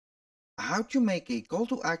How to make a call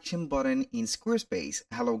to action button in Squarespace.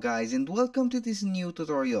 Hello guys and welcome to this new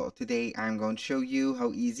tutorial. Today I'm going to show you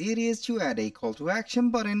how easy it is to add a call to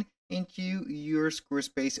action button into your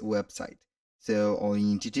Squarespace website. So all you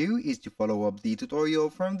need to do is to follow up the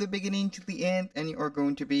tutorial from the beginning to the end and you are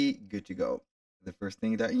going to be good to go. The first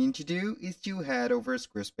thing that you need to do is to head over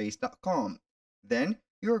squarespace.com. Then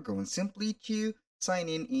you're going simply to sign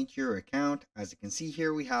in into your account. As you can see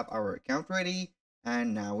here, we have our account ready.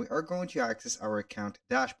 And now we are going to access our account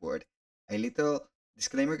dashboard. A little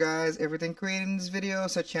disclaimer guys, everything created in this video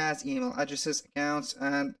such as email addresses, accounts,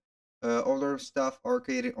 and other stuff are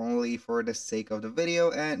created only for the sake of the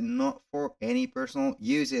video and not for any personal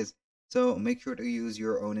uses. So make sure to use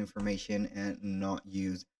your own information and not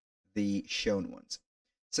use the shown ones.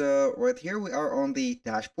 So right here we are on the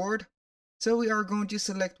dashboard. So we are going to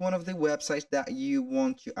select one of the websites that you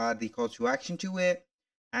want to add the call to action to it.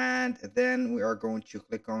 And then we are going to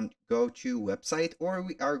click on go to website, or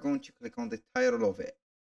we are going to click on the title of it.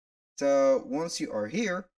 So once you are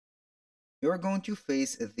here, you're going to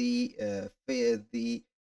face the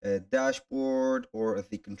dashboard or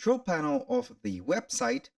the control panel of the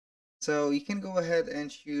website. So you can go ahead and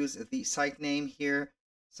choose the site name here.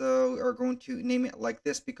 So we are going to name it like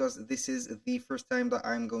this because this is the first time that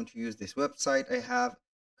I'm going to use this website. I have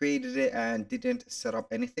created it and didn't set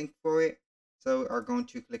up anything for it. So we are going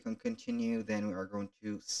to click on continue, then we are going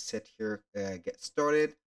to sit here, get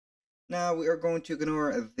started. Now we are going to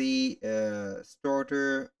ignore the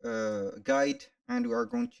starter guide and we are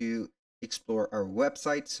going to explore our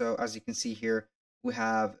website. So as you can see here, we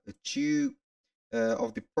have two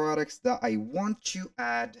of the products that I want to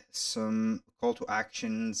add some call to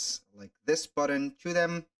actions like this button to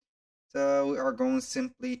them. So we are going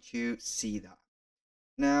simply to see that.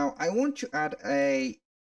 Now I want to add a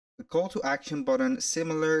call to action button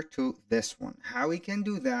similar to this one. How we can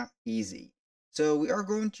do that? Easy. So we are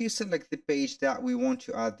going to select the page that we want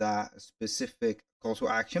to add that specific call to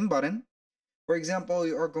action button. For example,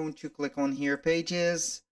 you are going to click on here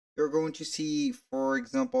pages. You're going to see, for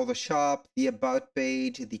example, the shop, the about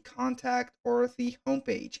page, the contact, or the home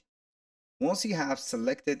page. Once you have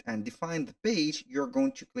selected and defined the page, you're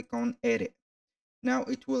going to click on edit. Now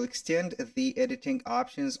it will extend the editing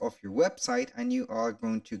options of your website and you are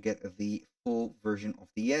going to get the full version of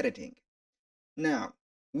the editing. Now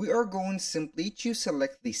we are going simply to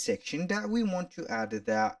select the section that we want to add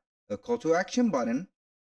that call to action button,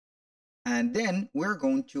 and then we're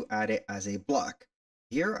going to add it as a block.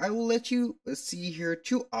 Here I will let you see here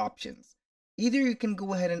two options. Either you can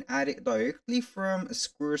go ahead and add it directly from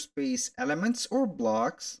Squarespace elements or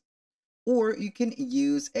blocks, or you can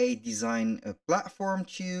use a design platform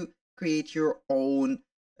to create your own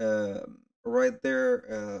right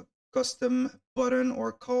there custom button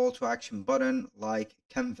or call to action button like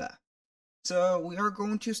Canva. So we are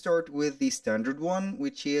going to start with the standard one,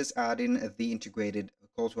 which is adding the integrated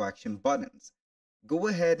call to action buttons. Go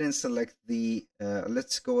ahead and select the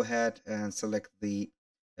let's go ahead and select the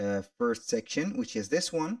first section, which is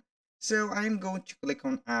this one. So I'm going to click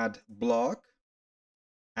on add block.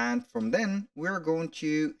 And from then, we're going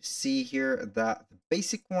to see here that the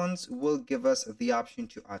basic ones will give us the option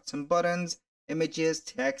to add some buttons, images,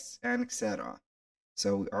 text, and etc.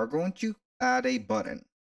 So we are going to add a button.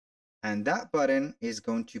 And that button is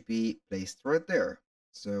going to be placed right there.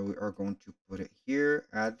 So we are going to put it here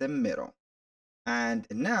at the middle. And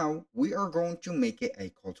now we are going to make it a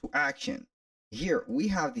call to action. Here we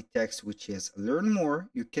have the text, which is learn more.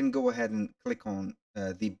 You can go ahead and click on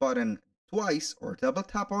the button twice or double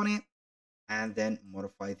tap on it and then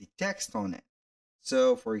modify the text on it.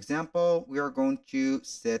 So for example, we are going to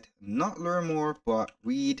set not learn more but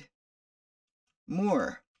read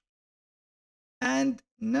more, and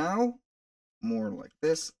now more like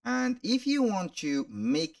this. And if you want to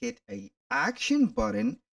make it a action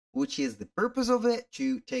button, which is the purpose of it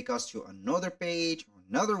to take us to another page or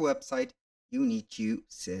another website, you need to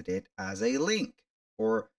set it as a link,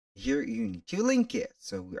 or here you need to link it.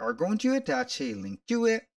 So we are going to attach a link to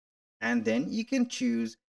it, and then you can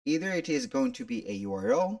choose either it is going to be a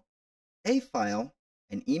URL, a file,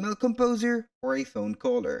 an email composer, or a phone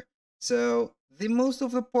caller. So the most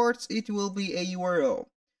of the parts it will be a URL.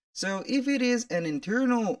 So if it is an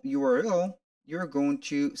internal URL, you're going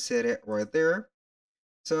to set it right there.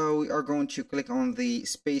 So we are going to click on the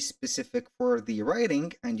space specific for the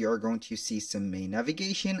writing and you are going to see some main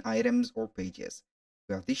navigation items or pages.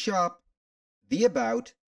 We have the shop, the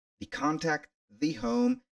about, the contact, the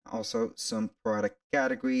home, also some product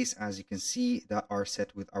categories as you can see that are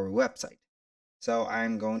set with our website. So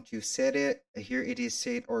I'm going to set it, here it is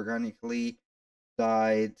set organically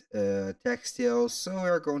dyed textiles. So we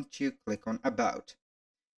are going to click on About.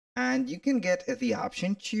 And you can get the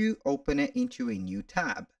option to open it into a new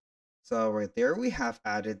tab. So right there we have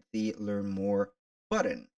added the Learn More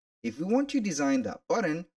button. If we want to design that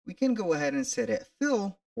button, we can go ahead and set it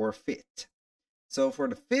Fill or Fit. So for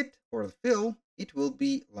the fit or the fill, it will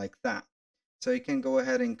be like that. So you can go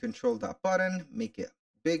ahead and control that button, make it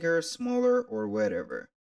bigger, smaller, or whatever.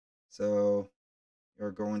 So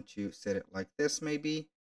you're going to set it like this maybe,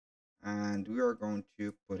 and we are going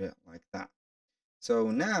to put it like that.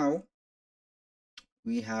 So now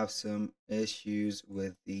we have some issues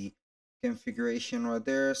with the configuration right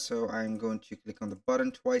there. So I'm going to click on the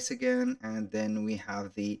button twice again, and then we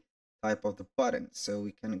have the type of the button. So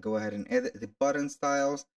we can go ahead and edit the button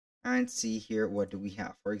styles and see here what do we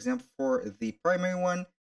have. For example, for the primary one,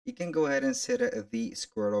 you can go ahead and set the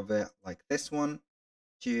square of it like this one,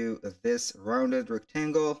 to this rounded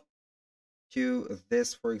rectangle, to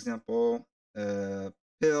this, for example,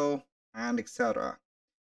 pill, and etc.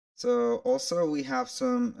 So also we have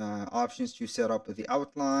some options to set up the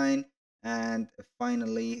outline and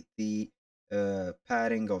finally the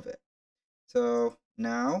padding of it. So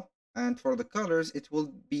now, and for the colors, it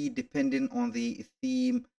will be dependent on the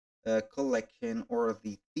theme collection or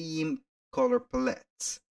the theme color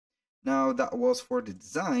palettes. Now that was for the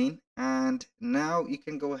design, and now you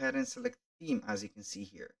can go ahead and select theme, as you can see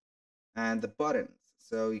here, and the buttons.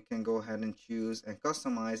 So you can go ahead and choose and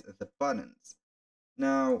customize the buttons.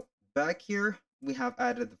 Now back here we have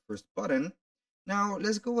added the first button. Now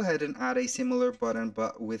let's go ahead and add a similar button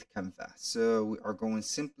but with Canva. So we are going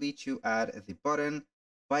simply to add the button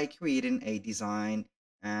by creating a design,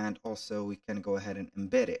 and also we can go ahead and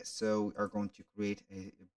embed it. So we are going to create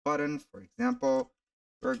a button. For example,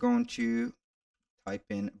 we're going to type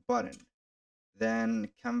in button, then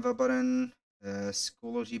Canva button,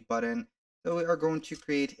 Schoology button. So we are going to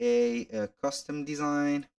create a custom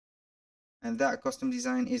design, and that custom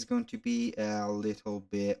design is going to be a little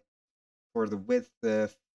bit for the width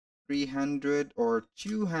of 300 or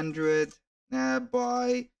 200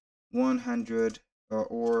 by 100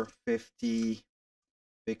 or 50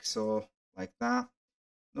 pixel, like that.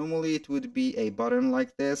 Normally it would be a button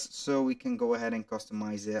like this, so we can go ahead and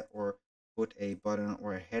customize it or put a button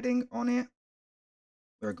or a heading on it.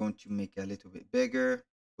 We're going to make it a little bit bigger,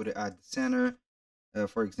 put it at the center.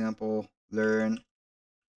 For example, learn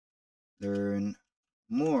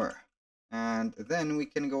more. And then we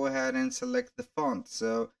can go ahead and select the font.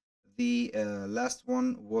 So the last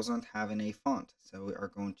one wasn't having a font, so we are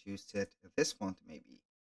going to set this font maybe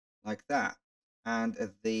like that. And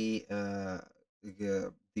the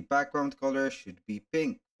background color should be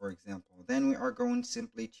pink, for example. Then we are going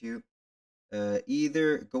simply to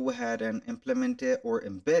either go ahead and implement it or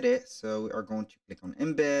embed it. So we are going to click on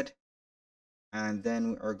embed, and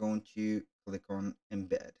then we are going to click on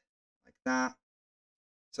embed like that.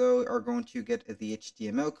 So we are going to get the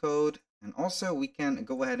HTML code, and also we can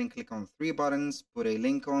go ahead and click on 3 buttons, put a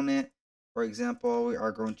link on it. For example, we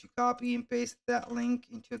are going to copy and paste that link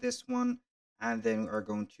into this one, and then we are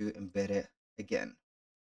going to embed it again.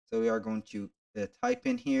 So we are going to type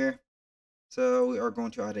in here. So we are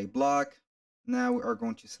going to add a block. Now we are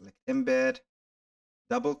going to select embed,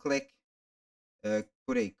 double click,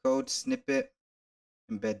 put a code snippet,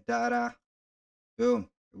 embed data, boom,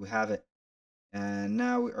 we have it. And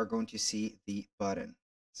now we are going to see the button.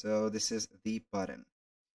 So this is the button.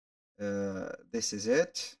 This is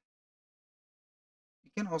it.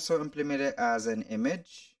 You can also implement it as an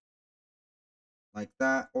image like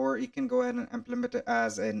that, or you can go ahead and implement it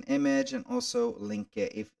as an image and also link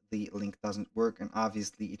it if the link doesn't work, and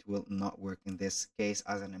obviously it will not work in this case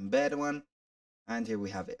as an embed one. And here we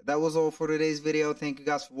have it. That was all for today's video. Thank you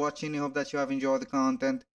guys for watching. I hope that you have enjoyed the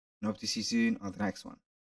content, and hope to see you soon on the next one.